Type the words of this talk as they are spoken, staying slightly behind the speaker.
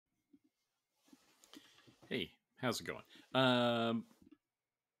Hey, how's it going? Um,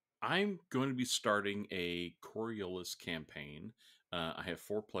 I'm going to be starting a Coriolis campaign. I have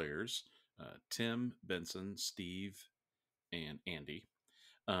four players: Tim, Benson, Steve, and Andy.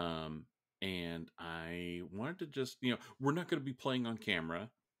 Um, and I wanted to just, we're not going to be playing on camera,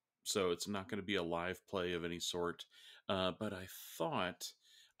 so it's not going to be a live play of any sort. But I thought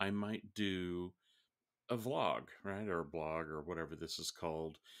I might do a vlog, right, or a blog, or whatever this is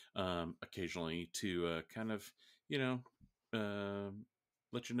called, occasionally to kind of, you know, uh,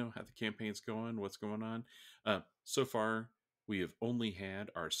 let you know how the campaign's going, what's going on. So far, we have only had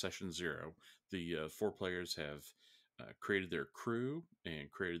our session zero. The four players have created their crew and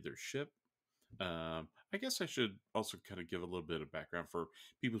created their ship. I guess I should also kind of give a little bit of background for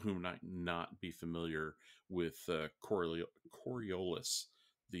people who might not be familiar with Coriolis,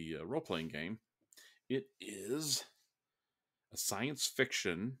 the role playing game. It is a science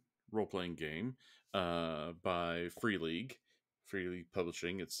fiction role playing game by Free League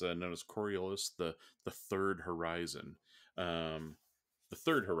Publishing. It's known as Coriolis, the Third Horizon. Um, the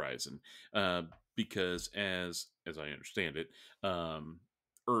Third Horizon, because as I understand it,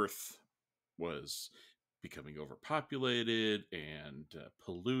 Earth was becoming overpopulated and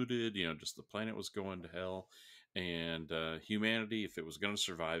polluted. Just the planet was going to hell, and humanity, if it was going to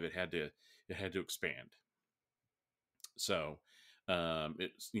survive, it had to expand. So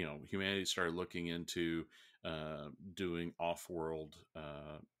it's humanity started looking into doing off-world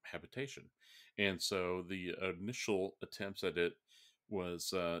habitation, and so the initial attempts at it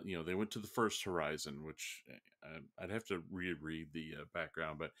was they went to the first horizon, which I'd have to reread the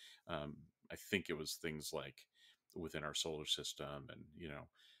background, but I think it was things like within our solar system, and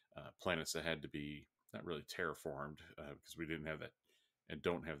planets that had to be not really terraformed because we didn't have that and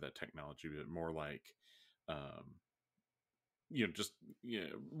don't have that technology, but more like um, just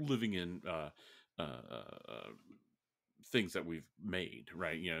living in things that we've made,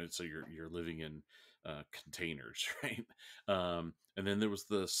 right? So you're living in containers, right? And then there was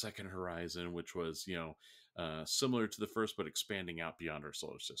the second horizon, which was similar to the first, but expanding out beyond our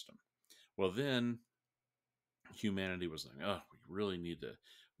solar system. Well, then humanity was like, oh,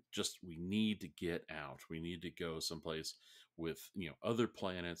 we need to get out. We need to go someplace with other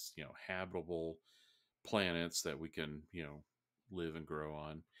planets, habitable planets that we can live and grow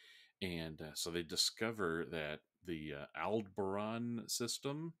on. And so they discover that the Aldebaran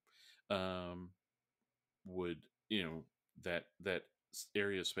system um, would that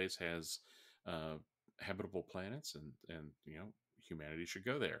area of space has uh, habitable planets, and humanity should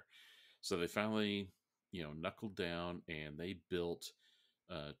go there. So they finally knuckled down, and they built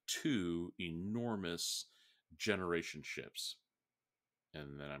two enormous generation ships.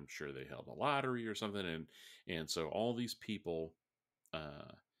 And then I'm sure they held a lottery or something, and so all these people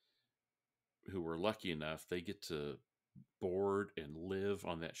uh, who were lucky enough, they get to board and live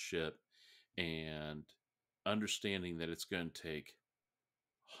on that ship, and understanding that it's going to take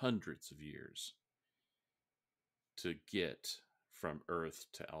hundreds of years to get from Earth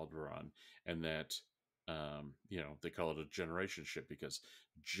to Alderaan, and that they call it a generation ship because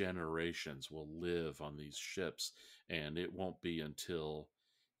generations will live on these ships, and it won't be until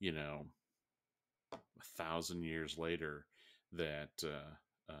 1,000 years later that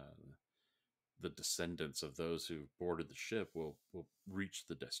the descendants of those who boarded the ship will reach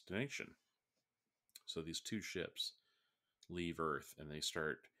the destination. So these two ships leave Earth, and they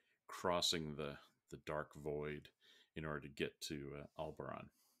start crossing the dark void in order to get to Alderaan.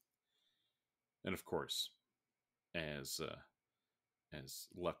 And of course, as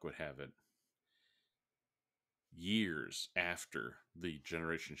luck would have it, years after the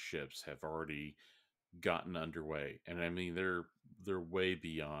generation ships have already gotten underway, and I mean they're way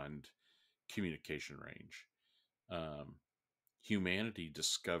beyond communication range. Um, Humanity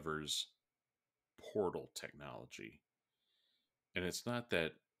discovers portal technology, and it's not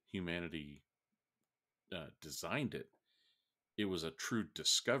that humanity designed it. It was a true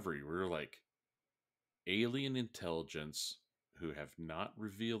discovery. We were like, alien intelligence who have not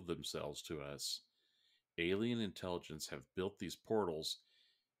revealed themselves to us, alien intelligence have built these portals,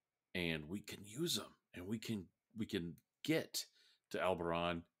 and we can use them, and we can get to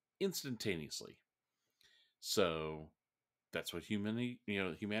Alberon instantaneously. So that's what humanity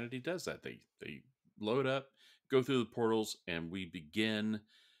does. That they load up, go through the portals, and we begin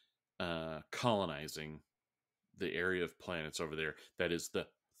colonizing the area of planets over there that is the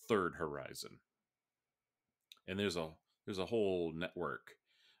third horizon. And there's a whole network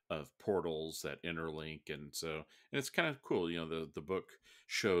of portals that interlink, and it's kind of cool. The book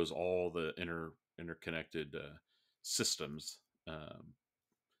shows all the interconnected systems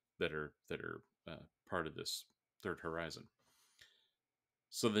that are part of this third horizon.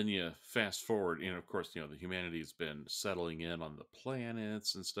 So then you fast forward, and of course, the humanity's been settling in on the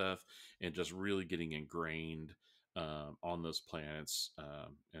planets and stuff, and just really getting ingrained on those planets,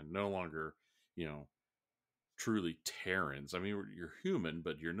 and no longer, you know, truly Terrans. I mean, you're human,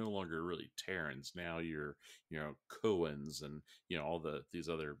 but you're no longer really Terrans. Now you're, Coens and all these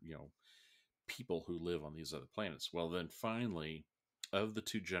other people who live on these other planets. Well, then finally, of the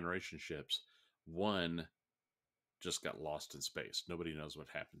two generation ships, one just got lost in space. Nobody knows what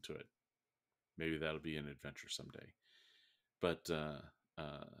happened to it. Maybe that'll be an adventure someday. But uh,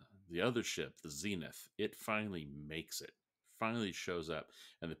 the other ship, the Zenith, it finally makes it. Finally shows up,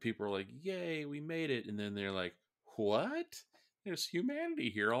 and the people are like, "Yay, we made it!" And then they're like, "What? There's humanity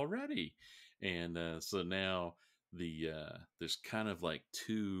here already." And so now there's kind of like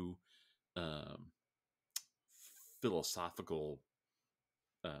two um, philosophical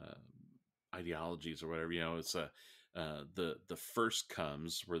uh, ideologies or whatever. It's the first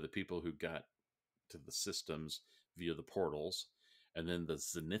comes where the people who got to the systems via the portals, and then the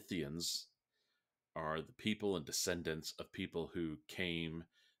Zenithians are the people and descendants of people who came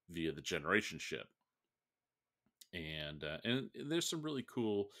via the generation ship. And there's some really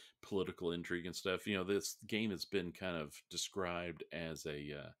cool political intrigue and stuff. This game has been kind of described as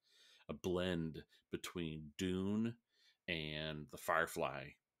a blend between Dune and the Firefly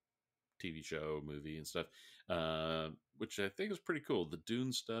TV show, movie, and stuff, uh, which I think is pretty cool. The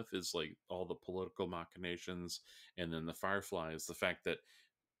Dune stuff is like all the political machinations, and then the Firefly is the fact that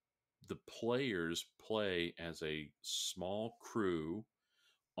the players play as a small crew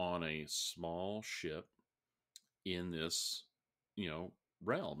on a small ship in this, you know,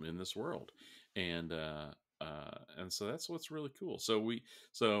 realm, in this world, and and so that's what's really cool. So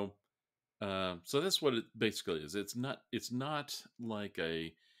that's what it basically is. It's not like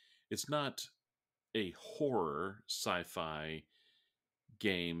it's not a horror sci-fi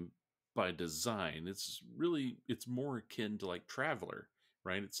game by design. It's more akin to like Traveler,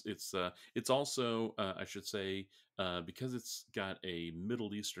 right? It's also, I should say, because it's got a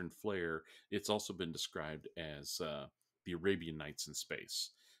Middle Eastern flair. It's also been described as the Arabian Nights in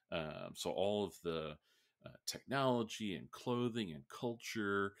space. So all of the technology and clothing and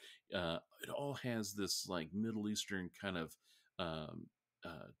culture, it all has this like Middle Eastern kind of um,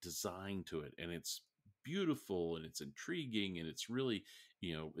 design to it, and it's beautiful and it's intriguing, and it's really,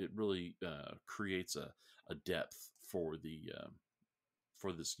 it really creates a depth for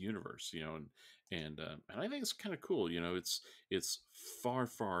this universe, and I think it's kind of cool. It's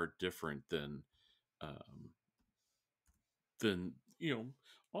far different um, than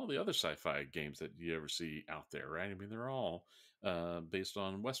all the other sci-fi games that you ever see out there, right? I mean, they're all based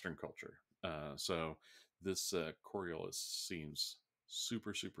on Western culture. So this Coriolis seems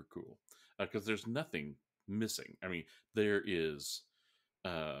super cool because there's nothing missing. I mean, there is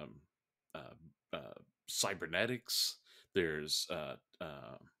um, uh, cybernetics. There's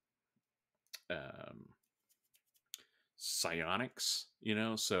um, psionics,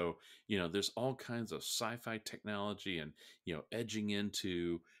 so there's all kinds of sci-fi technology, and edging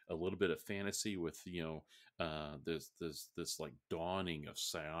into a little bit of fantasy with there's this like dawning of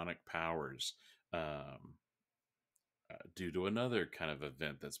psionic powers, due to another kind of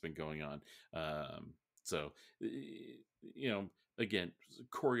event that's been going on. So again,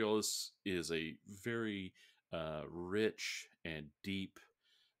 Coriolis is a very rich and deep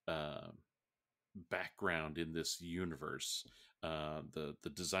um background in this universe. The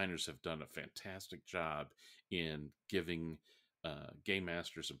designers have done a fantastic job in giving game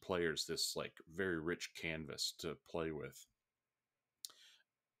masters and players this like very rich canvas to play with.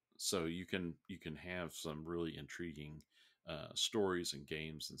 So you can have some really intriguing stories and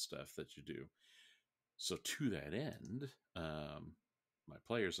games and stuff that you do. So to that end, my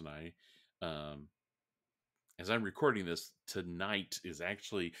players and I, um, as I'm recording this, tonight is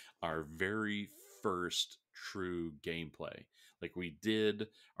actually our very first true gameplay. Like, we did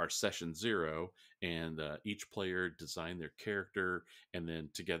our session 0, and each player designed their character, and then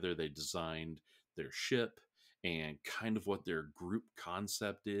together they designed their ship and kind of what their group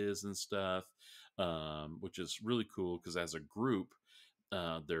concept is and stuff, which is really cool because as a group,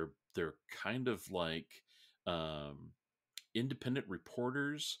 they're kind of like um, independent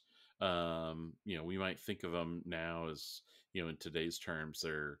reporters. We might think of them now as, in today's terms,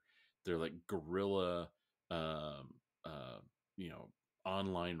 they're like guerrilla, um, uh, you know,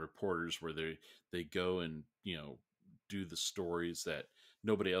 online reporters where they go and do the stories that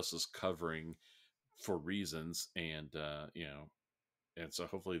nobody else is covering for reasons, and and so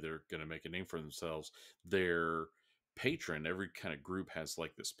hopefully they're going to make a name for themselves. They're patron. Every kind of group has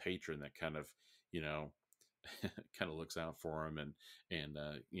like this patron that kind of, you know, kind of looks out for them and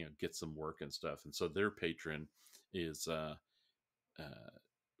gets them work and stuff. And so their patron is uh,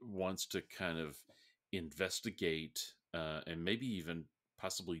 wants to kind of investigate and maybe even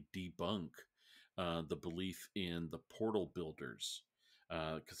possibly debunk the belief in the portal builders.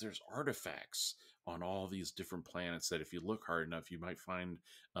 Because there's artifacts on all these different planets that, if you look hard enough, you might find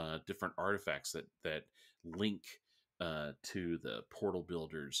different artifacts that link to the portal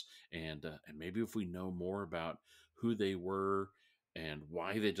builders, and maybe if we know more about who they were and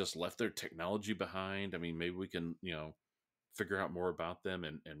why they just left their technology behind, I mean, maybe we can figure out more about them,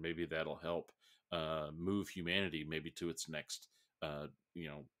 and maybe that'll help move humanity maybe to its next uh, you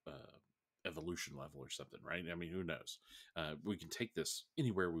know evolution level or something, right? I mean, who knows? We can take this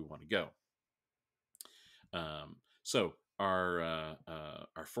anywhere we want to go. So our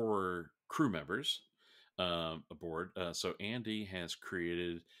four crew members aboard. So Andy has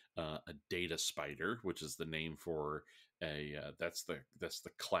created a data spider, which is the name for a that's the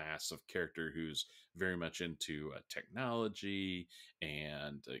class of character who's very much into technology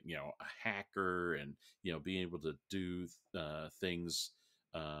and a hacker, and being able to do things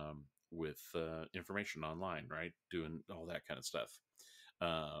with information online, right? Doing all that kind of stuff.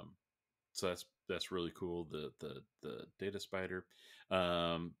 Um, so that's really cool. The data spider.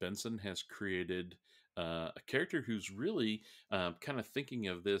 Benson has created a character who's really kind of thinking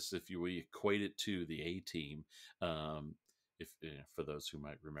of this, if we equate it to the A Team. If For those who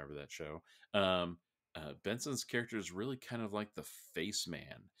might remember that show. Benson's character is really kind of like the face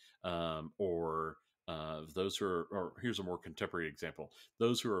man, or those who are, or here's a more contemporary example.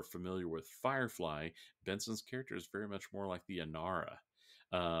 Those who are familiar with Firefly, Benson's character is very much more like the Anara,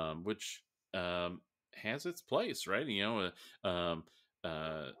 which has its place, right?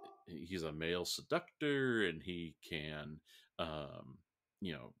 He's a male seductor, and he can,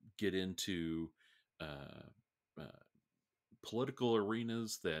 get into uh, uh, political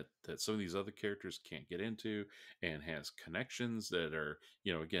arenas that some of these other characters can't get into, and has connections that are,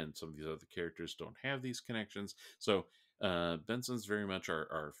 again, some of these other characters don't have these connections. So Benson's very much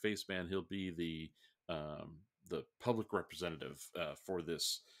our face man. He'll be the public representative for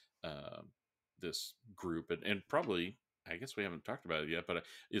uh, this group, and probably, I guess we haven't talked about it yet, but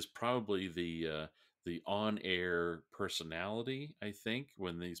is probably the on-air personality, I think,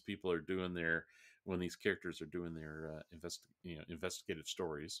 when these people are doing their when these characters are doing their investigative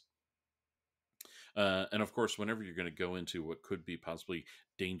stories. And of course, whenever you're going to go into what could be possibly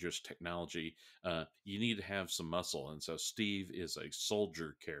dangerous technology, you need to have some muscle. And so Steve is a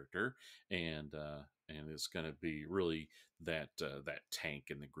soldier character, and is going to be really that tank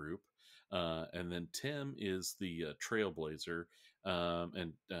in the group. And then Tim is the trailblazer,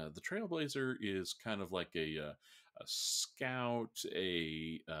 and the trailblazer is kind of like a scout,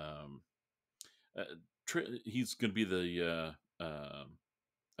 uh, he's going to be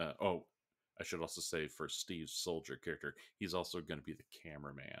oh, I should also say, for Steve's soldier character, he's also going to be the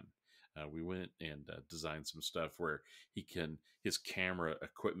cameraman. We went and designed some stuff where his camera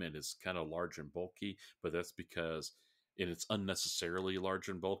equipment is kind of large and bulky, but that's because, and it's unnecessarily large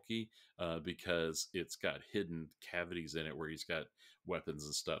and bulky, because it's got hidden cavities in it where he's got weapons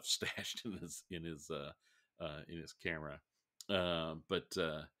and stuff stashed in his camera. But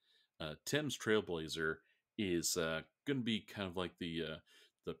Tim's Trailblazer is going to be kind of like the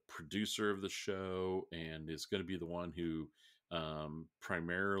producer of the show, and is going to be the one who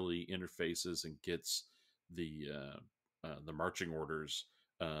primarily interfaces and gets the marching orders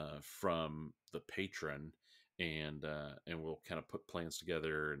from the patron, and we'll kind of put plans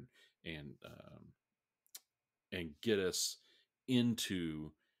together and get us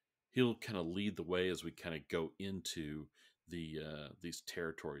into. He'll kind of lead the way as we kind of go into these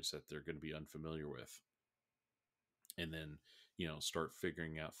territories that they're going to be unfamiliar with, and then start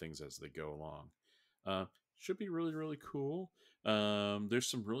figuring out things as they go along. uh, should be really, really cool. There's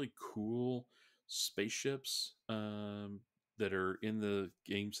some really cool spaceships that are in the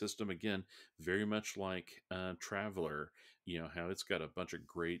game system, again, very much like Traveler. How it's got a bunch of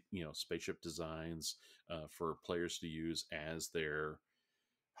great spaceship designs for players to use as their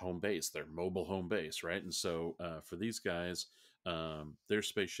home base, their mobile home base, right? And so for these guys, their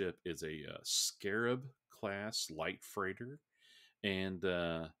spaceship is a Scarab class light freighter, and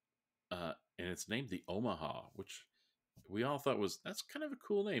and it's named the Omaha, which we all thought that's kind of a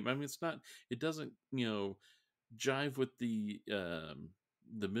cool name. I mean, it's not, it doesn't jive with the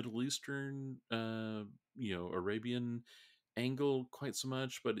Middle Eastern Arabian angle quite so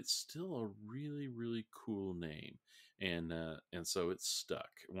much, but it's still a really, really cool name. And so it stuck.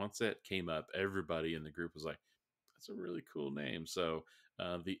 Once that came up, everybody in the group was like, That's a really cool name. So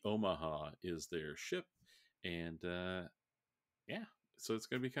the Omaha is their ship, and yeah, so it's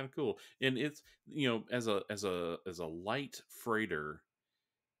going to be kind of cool. And it's, as a light freighter,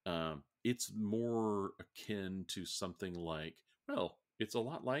 it's more akin to something like, well, it's a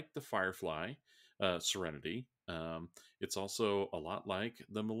lot like the Firefly, Serenity. It's also a lot like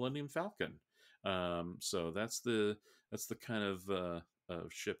the Millennium Falcon. So that's the kind of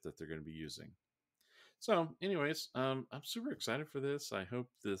ship that they're going to be using. So, anyways, I'm super excited for this. I hope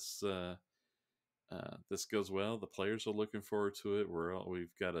this goes well. The players are looking forward to it.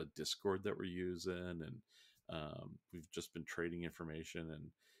 We've got a Discord that we're using, and we've just been trading information and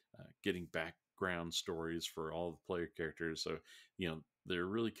getting background stories for all the player characters. So they're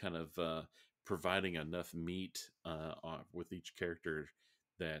really kind of providing enough meat with each character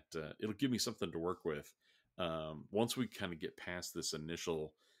that it'll give me something to work with. Once we kind of get past this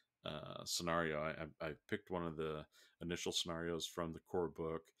initial scenario, I picked one of the initial scenarios from the core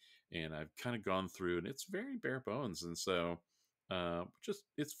book, and I've kind of gone through, and it's very bare bones, and so just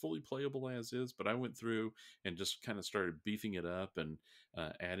it's fully playable as is. But I went through and just kind of started beefing it up and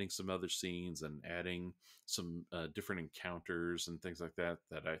adding some other scenes and adding some different encounters and things like that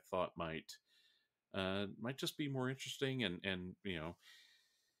I thought might just be more interesting, and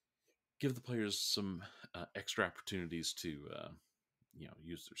give the players some extra opportunities to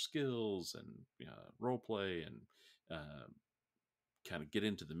use their skills and role play and uh, kind of get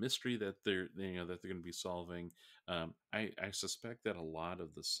into the mystery that they're going to be solving. I suspect that a lot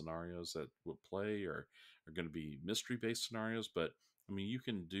of the scenarios that will play are going to be mystery based scenarios, but I mean, you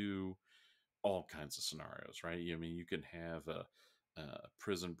can do all kinds of scenarios, right? I mean, you can have a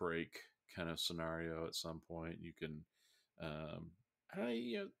prison break kind of scenario at some point. You can, I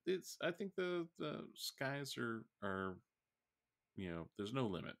think the skies are there's no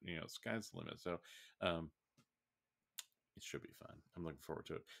limit. Sky's the limit. So um, it should be fun. I'm looking forward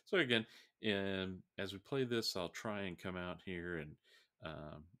to it. So again, as we play this, I'll try and come out here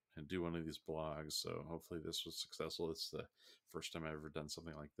um, and do one of these blogs. So hopefully this was successful. It's the first time I've ever done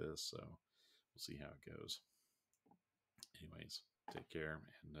something like this, so we'll see how it goes. Anyways, take care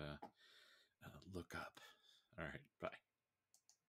and look up. All right, bye.